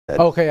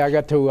Okay, I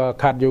got to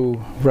cut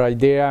you right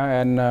there,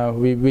 and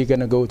we're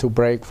gonna go to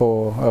break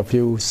for a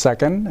few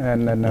seconds,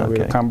 and then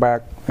we'll come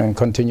back and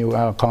continue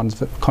our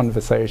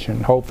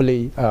conversation.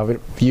 Hopefully,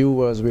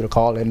 viewers will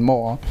call in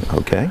more.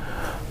 Okay.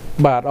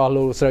 បាទអស់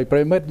លោកស្រីប្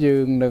រិមិត្តយើ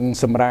ងនឹង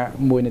សម្រាប់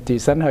មួយនាទី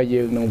សិនហើយ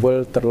យើងនឹងវិល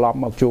ត្រឡប់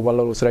មកជួប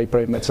លោកស្រីប្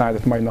រិមិត្តស្អាត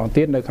ថ្មីម្ដង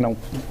ទៀតនៅក្នុង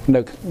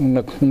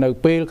នៅ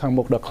ពេលខាង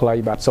មុខដ៏ខ្លី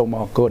បាទសូម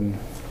អរគុណ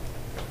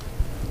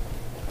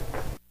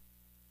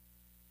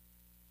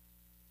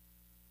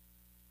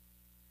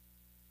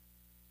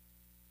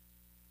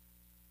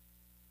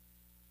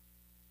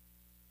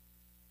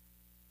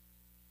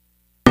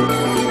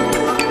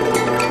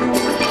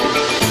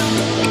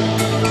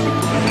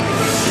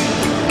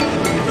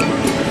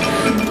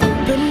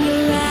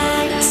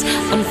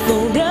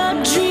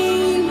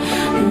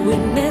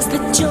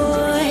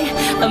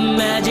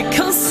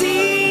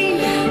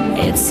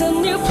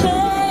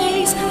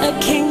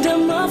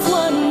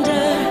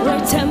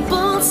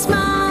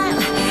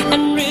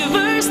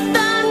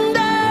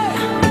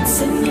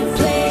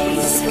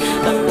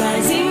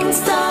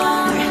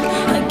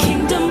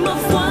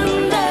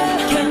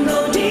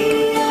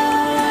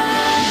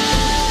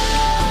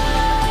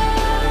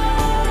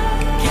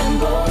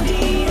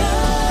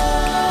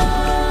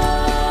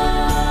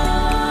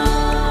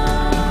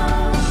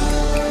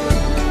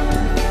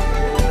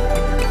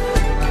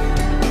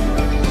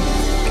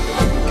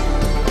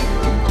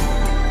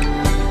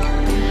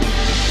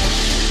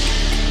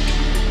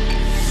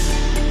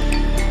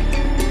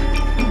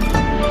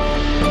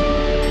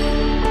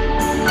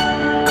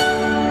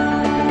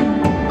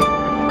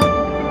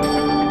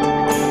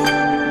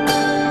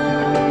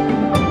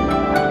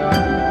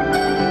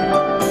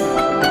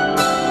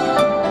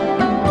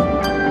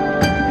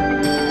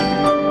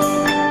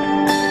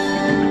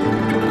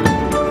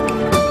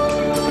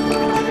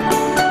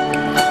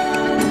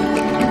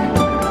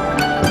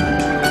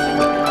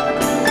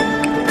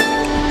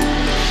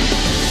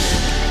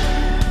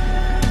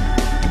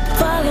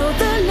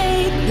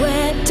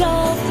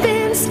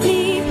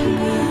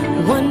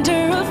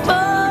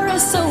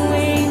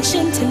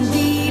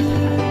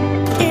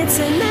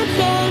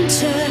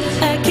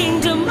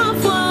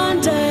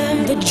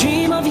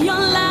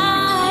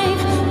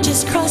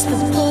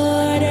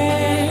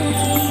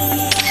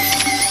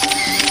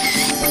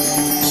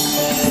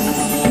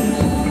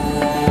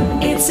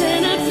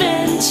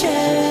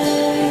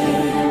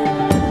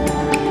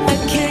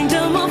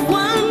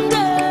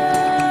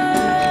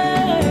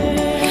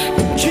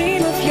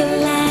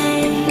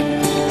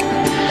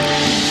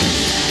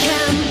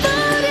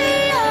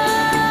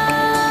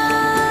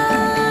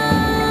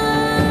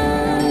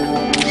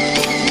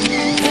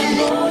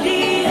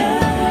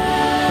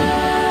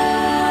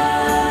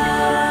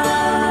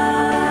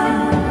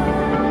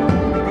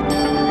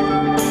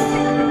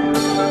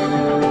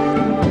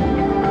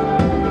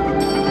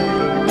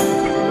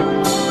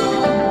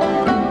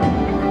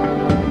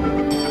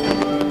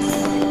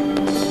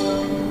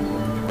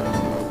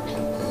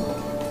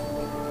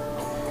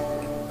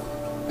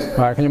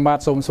ខ្ញុំបាទ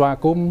សូមស្វា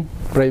គមន៍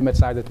ប្រិយមិត្ត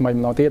សាយថ្មី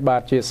ម្ដងទៀតបា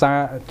ទ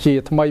ជា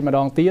ថ្មីម្ដ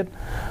ងទៀត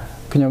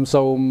ខ្ញុំ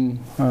សូម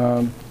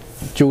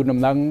ជូនដំ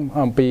ណឹង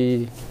អំពី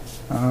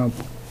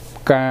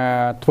ការ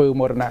ធ្វើ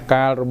មរណ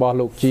កាលរបស់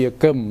លោកជា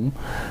កឹម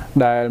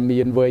ដែលមា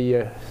នវ័យ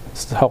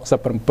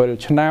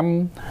67ឆ្នាំ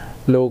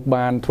លោក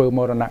បានធ្វើម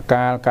រណ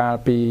កាលកាល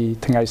ពី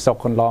ថ្ងៃសុក្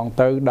រកន្លង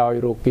ទៅដោយ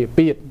រោគពា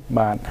ពាត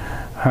បាទ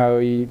ហើ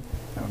យ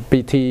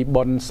ពិធី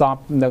បុណ្យសព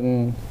នឹង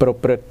ប្រ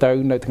ព្រឹត្តទៅ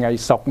នៅថ្ងៃ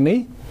សុក្រនេះ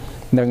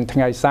នឹងថ្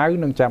ងៃសៅរ៍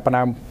នឹងចាប់ផ្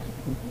ដើម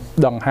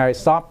ដង្ហែ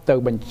សពទៅ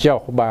បញ្ចុះ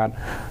បាទ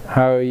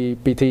ហើយ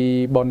ពិធី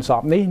បុណ្យស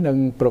ពនេះនឹង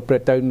ប្រព្រឹ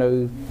ត្តទៅនៅ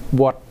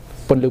វត្ត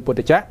ពន្លឺពុទ្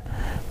ធចក្រ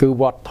គឺ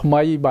វត្តថ្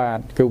មីបាទ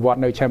គឺវត្ត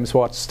នៅ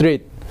Chelmsford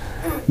Street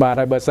បាទ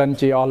ហើយបើសិន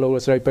ជាអស់លោក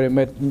ស្រីប្រិ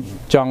មិត្ត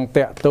ចង់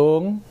តាក់ទង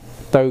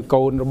ទៅ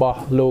កូនរបស់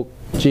លោក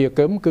ជា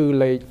កឹមគឺ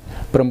លេខ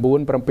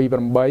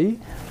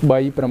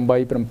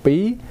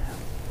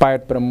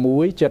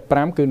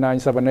 978 គឺ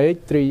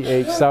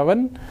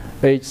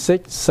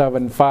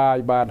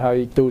 978-387-8675 បាទហើយ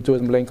ទូទួល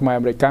សម្លេងខ្មែរ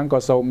អាមេរិកក៏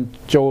សូម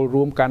ចូល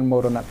រួមកាន់ម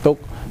រណទុក្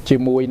ខជា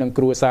មួយនឹង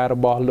គ្រួសាររ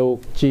បស់លោក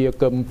ជា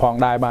កឹមផង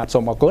ដែរបាទសូ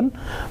មអរគុណ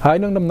ហើយ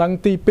នឹងដំណឹង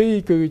ទី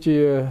2គឺជា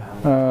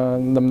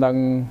ដំណឹង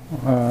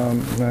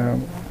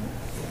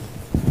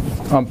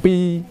អំពី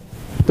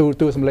ទូ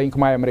ទួលសម្លេង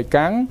ខ្មែរអាមេរិក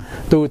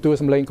ទូទួល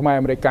សម្លេងខ្មែរ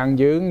អាមេរិក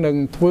យើងនឹង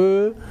ធ្វើ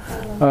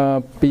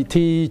ពិ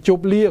ធីជ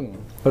ប់លៀង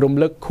រំ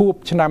លឹកខួប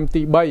ឆ្នាំ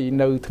ទី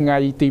 3 នៅថ្ងៃ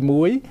ទី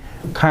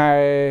 1 ខែ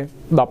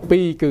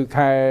 12 គឺ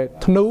ខែ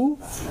ធ្នូ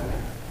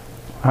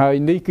ហើយ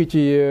នេះគឺ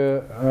ជា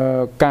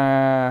ការ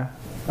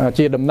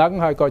ជាដំណឹង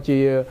ហើយក៏ជា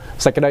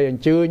សេចក្តីអ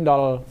ញ្ជើញដ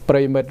ល់ប្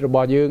រិយមិត្តរប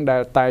ស់យើងដែ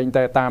លតែង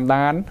តែតាម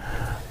ដាន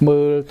មើ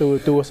លទូ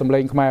ទួលសម្លេ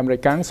ងខ្មែរអាមេរិ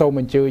កសូម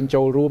អញ្ជើញ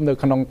ចូលរួមនៅ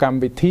ក្នុងកម្ម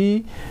វិធី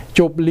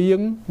ជប់លៀង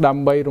ដើ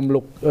ម្បីរំ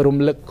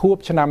លឹកខួប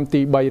ឆ្នាំ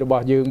ទី 3 រប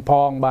ស់យើងផ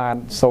ងបាទ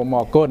សូមអ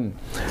រគុណ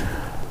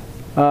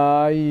ហើ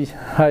យ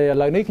ឥ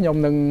ឡូវនេះខ្ញុំ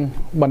នឹង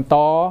បន្ត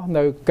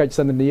នៅកិច្ចស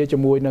ន្ទនាជា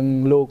មួយនឹង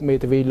លោកមេ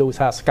ធាវីលូ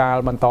សាស្កាល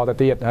បន្តទៅ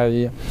ទៀតហើយ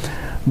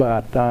បា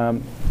ទ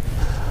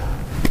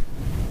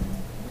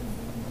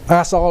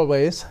as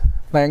always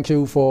thank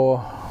you for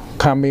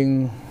coming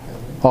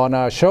on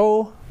our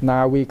show.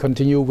 Now we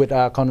continue with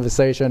our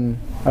conversation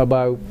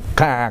about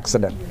car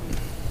accident.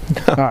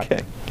 Okay.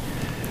 Right.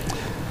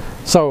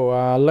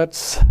 So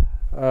let's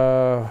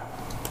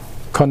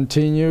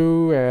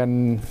continue,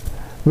 and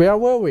where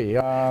were we?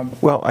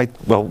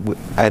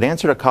 I'd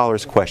answered a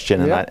caller's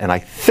question, and I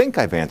think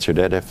I've answered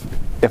it.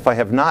 If I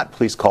have not,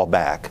 please call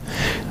back,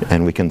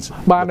 and we can.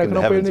 បាទនៅក្នុ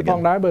ងពេលនេះផង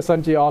ដែរបើសិន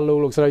ជាអស់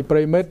លោកស្រីប្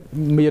រិមិត្ត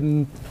មាន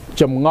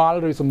ចម្ងល់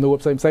ឬសំណួរ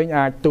ផ្សេងៗ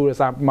អាចទូរ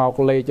ស័ព្ទមក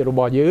លេខរប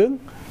ស់យើង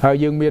ហើយ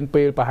យើងមាន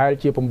ពេលប្រហែល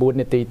ជា9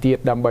នាទីទៀត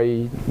ដើម្បី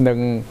នឹង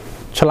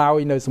ឆ្លើយ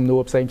នៅសំណួ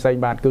រផ្សេងៗ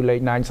បាទគឺលេខ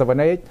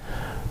978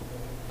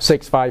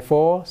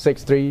 654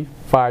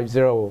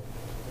 6350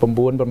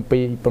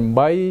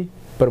 978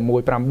 659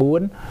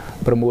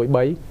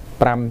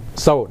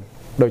 6350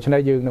 ដូច្នេះ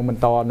យើងនឹងប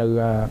ន្តនៅ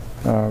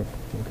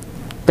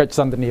កិច្ចស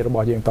ន្ទនារប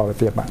ស់យើងតទៅ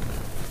ទៀតបាទ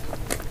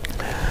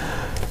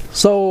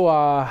So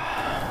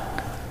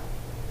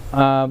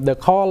the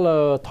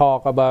caller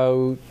talk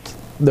about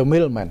the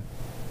middleman,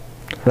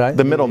 right?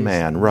 The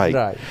middleman, right?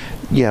 Right.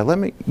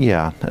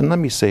 And let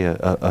me say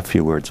a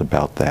few words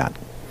about that.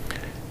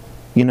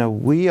 You know,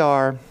 we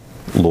are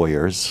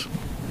lawyers.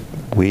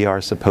 We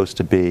are supposed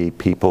to be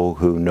people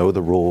who know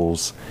the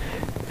rules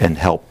and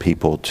help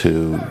people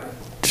to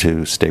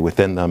stay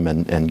within them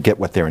and get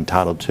what they're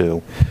entitled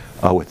to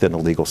within the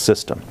legal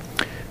system.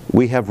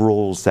 We have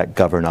rules that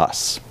govern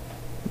us.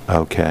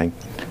 Okay,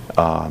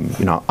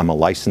 you know, I'm a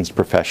licensed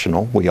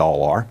professional. We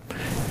all are,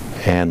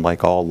 and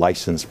like all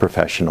licensed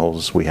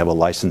professionals, we have a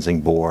licensing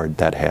board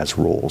that has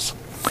rules,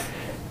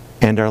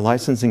 and our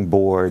licensing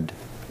board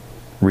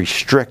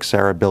restricts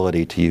our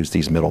ability to use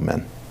these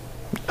middlemen.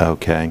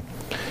 Okay,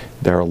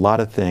 there are a lot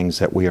of things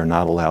that we are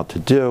not allowed to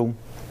do,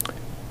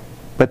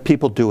 but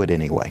people do it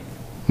anyway.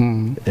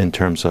 In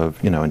terms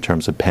of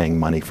paying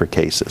money for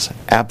cases,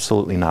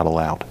 absolutely not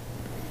allowed.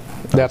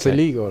 That's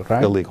illegal,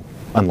 right? Illegal.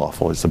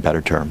 Unlawful is the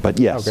better term, but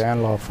yes. Okay,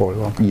 unlawful.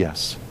 Okay.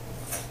 Yes.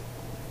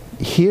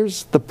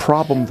 Here's the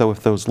problem, though,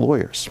 with those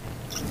lawyers.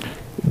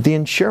 The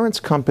insurance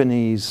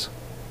companies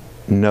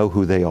know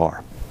who they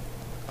are.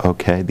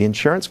 Okay? The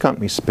insurance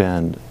companies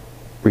spend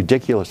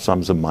ridiculous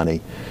sums of money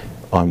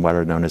on what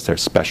are known as their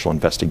special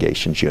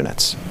investigations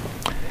units.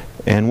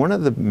 And one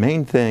of the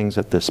main things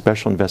that the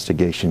special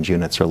investigations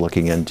units are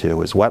looking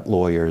into is what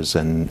lawyers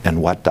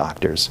and what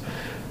doctors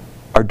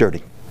are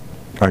dirty,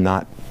 are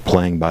not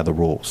playing by the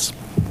rules.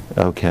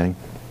 Okay?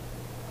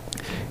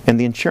 And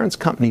the insurance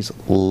companies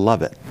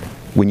love it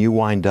when you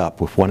wind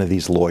up with one of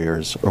these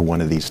lawyers or one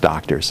of these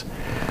doctors,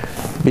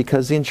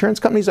 because the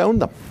insurance companies own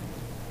them.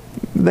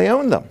 They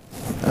own them.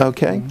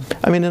 Okay?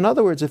 I mean, in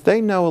other words, if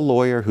they know a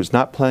lawyer who's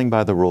not playing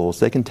by the rules,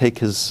 they can take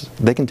his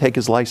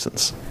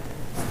license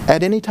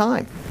at any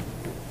time.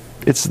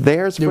 It's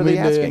theirs for the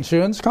asking. The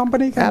insurance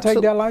company can take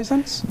their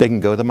license? They can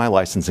go to my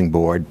licensing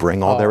board,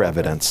 bring all their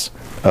evidence,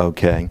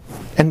 okay,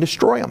 and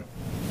destroy them.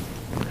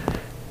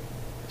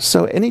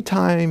 So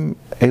anytime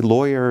a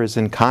lawyer is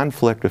in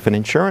conflict with an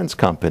insurance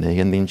company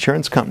and the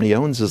insurance company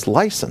owns his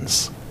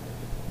license,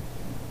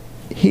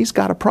 he's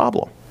got a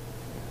problem.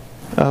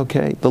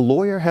 Okay, the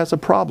lawyer has a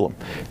problem.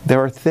 There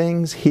are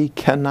things he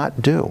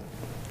cannot do.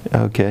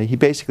 Okay, he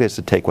basically has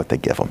to take what they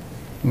give him.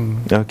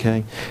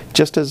 Okay,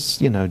 just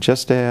as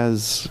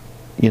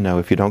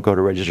if you don't go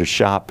to register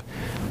shop,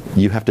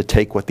 you have to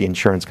take what the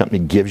insurance company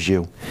gives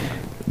you.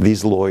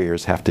 These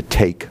lawyers have to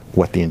take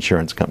what the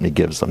insurance company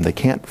gives them. They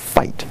can't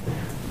fight.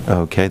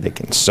 Okay, they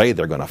can say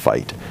they're going to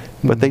fight,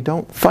 but they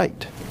don't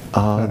fight.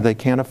 They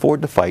can't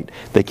afford to fight.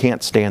 They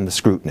can't stand the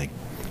scrutiny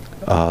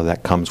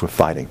that comes with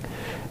fighting.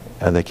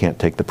 They can't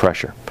take the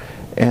pressure.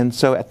 And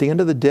so at the end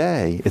of the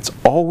day, it's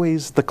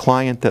always the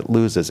client that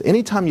loses.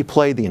 Anytime you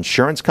play the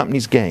insurance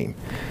company's game,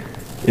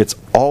 it's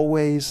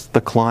always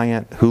the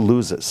client who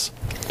loses.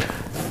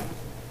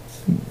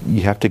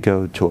 You have to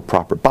go to a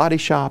proper body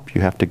shop,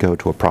 you have to go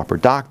to a proper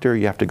doctor,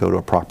 you have to go to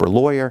a proper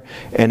lawyer,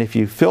 and if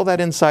you fill that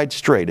inside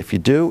straight, if you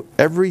do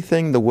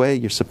everything the way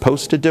you're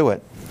supposed to do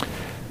it,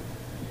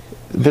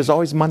 there's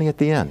always money at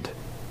the end.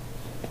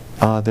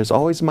 There's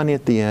always money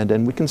at the end,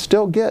 and we can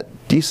still get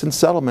decent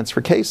settlements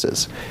for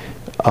cases,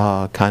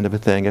 kind of a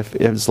thing,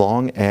 as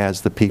long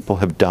as the people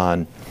have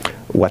done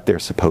what they're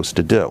supposed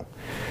to do.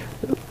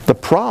 The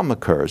problem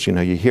occurs, you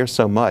hear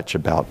so much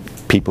about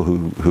people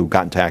who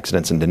got into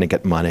accidents and didn't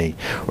get money,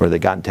 or they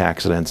got into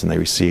accidents and they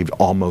received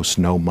almost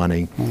no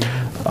money.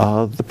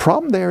 The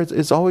problem there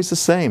is always the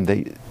same.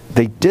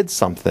 They did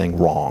something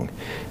wrong.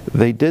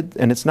 They did,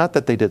 and it's not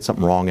that they did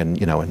something wrong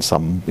in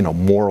some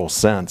moral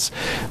sense,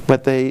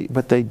 but they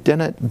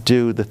didn't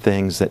do the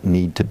things that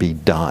need to be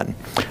done.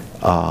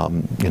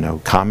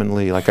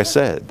 Commonly, like I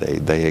said,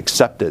 they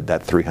accepted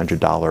that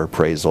 $300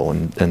 appraisal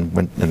and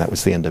that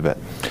was the end of it.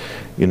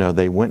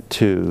 They went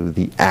to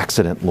the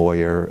accident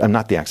lawyer,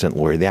 not the accident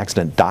lawyer, the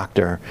accident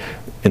doctor,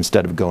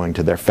 instead of going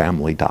to their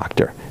family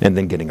doctor and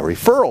then getting a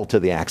referral to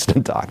the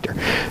accident doctor,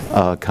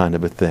 kind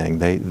of a thing.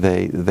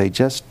 They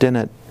just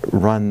didn't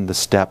run the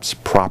steps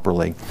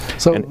properly.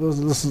 So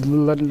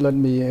let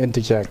me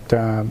interject.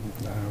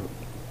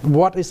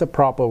 What is the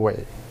proper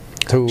way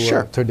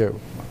to do?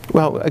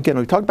 Well, again,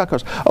 we talked about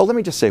cars. Oh, let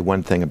me just say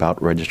one thing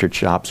about registered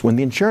shops. When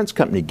the insurance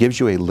company gives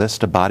you a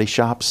list of body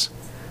shops,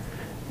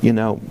 you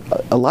know,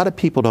 a lot of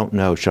people don't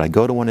know, should I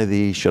go to one of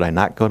these? Should I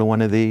not go to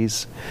one of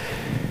these?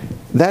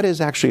 That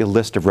is actually a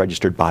list of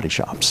registered body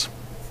shops,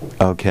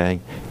 okay?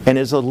 And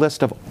is a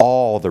list of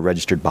all the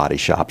registered body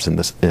shops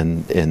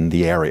in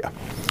the area.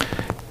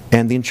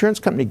 And the insurance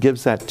company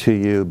gives that to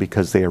you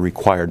because they are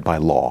required by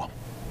law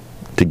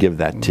to give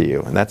that to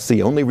you. And that's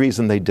the only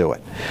reason they do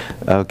it.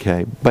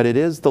 Okay, but it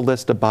is the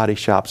list of body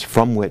shops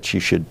from which you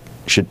should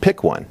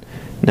pick one.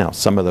 Now,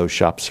 some of those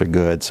shops are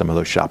good, some of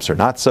those shops are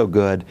not so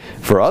good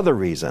for other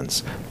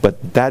reasons,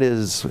 but that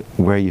is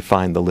where you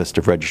find the list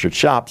of registered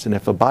shops, and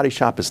if a body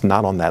shop is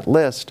not on that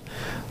list,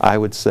 I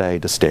would say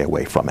to stay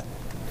away from it.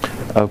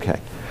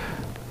 Okay.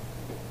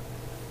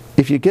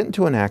 If you get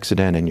into an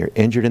accident and you're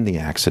injured in the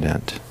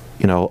accident,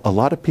 you know, a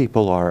lot of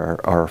people are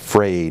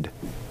afraid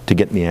to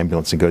get in the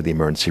ambulance and go to the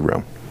emergency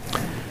room.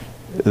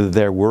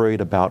 They're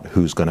worried about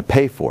who's going to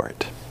pay for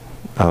it.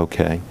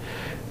 Okay.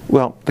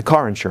 Well, the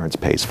car insurance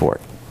pays for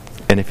it.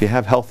 And if you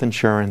have health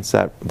insurance,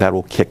 that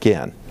will kick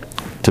in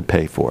to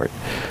pay for it.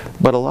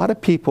 But a lot of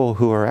people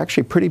who are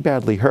actually pretty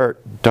badly hurt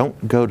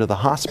don't go to the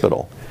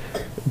hospital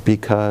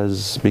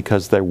because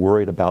they're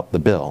worried about the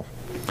bill.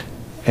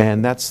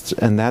 And that's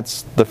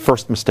the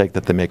first mistake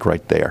that they make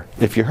right there.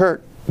 If you're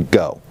hurt,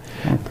 go.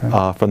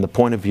 Okay. From the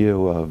point of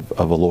view of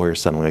a lawyer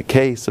settling a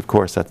case, of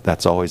course,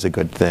 that's always a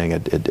good thing.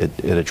 It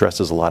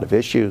addresses a lot of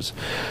issues.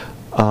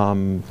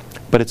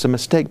 But it's a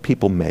mistake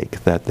people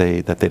make, that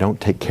they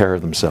don't take care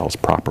of themselves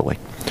properly.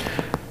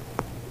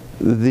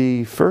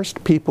 The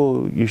first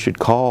people you should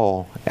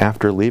call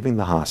after leaving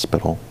the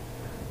hospital,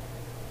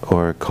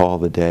 or call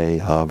the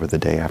day of or the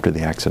day after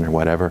the accident or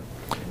whatever,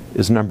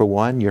 is number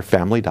one, your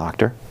family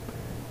doctor,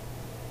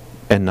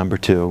 and number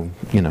two,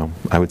 you know,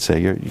 I would say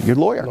your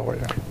lawyer.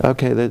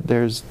 Okay,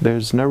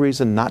 there's no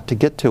reason not to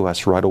get to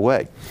us right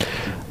away.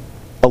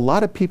 A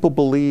lot of people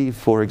believe,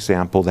 for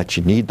example, that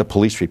you need the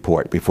police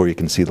report before you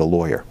can see the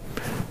lawyer.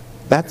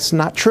 That's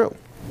not true.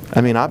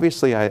 I mean,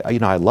 obviously,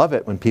 I love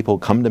it when people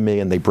come to me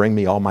and they bring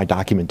me all my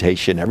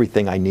documentation,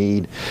 everything I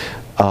need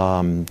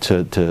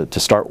to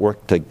start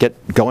work, to get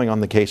going on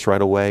the case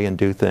right away and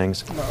do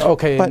things.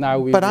 Okay,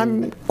 but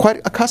I'm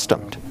quite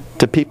accustomed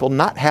to people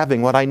not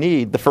having what I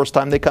need the first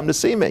time they come to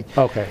see me.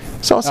 Okay.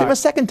 So I'll see them a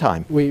second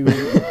time.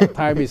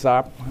 Time is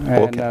up,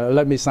 and okay.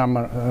 Let me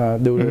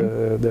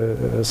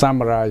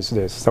summarize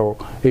this. So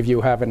if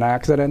you have an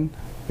accident,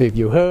 if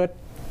you hurt,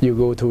 you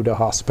go to the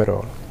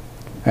hospital,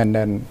 and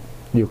then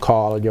you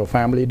call your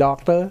family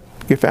doctor.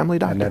 Your family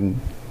doctor. And then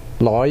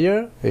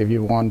lawyer, if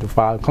you want to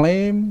file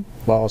claim,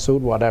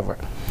 lawsuit, whatever.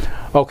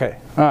 Okay,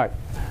 all right.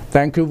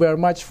 Thank you very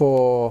much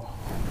for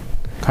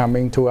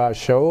coming to our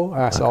show,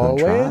 as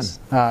always.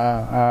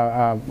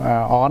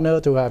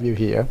 Honor to have you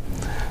here.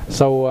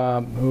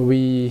 So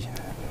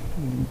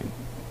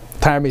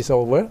time is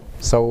over.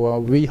 So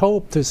we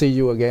hope to see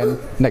you again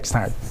next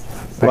time.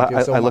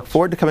 I look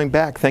forward to coming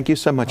back. Thank you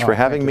so much for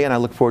having me, and I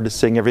look forward to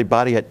seeing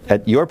everybody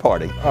at your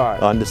party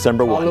on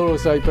December 1.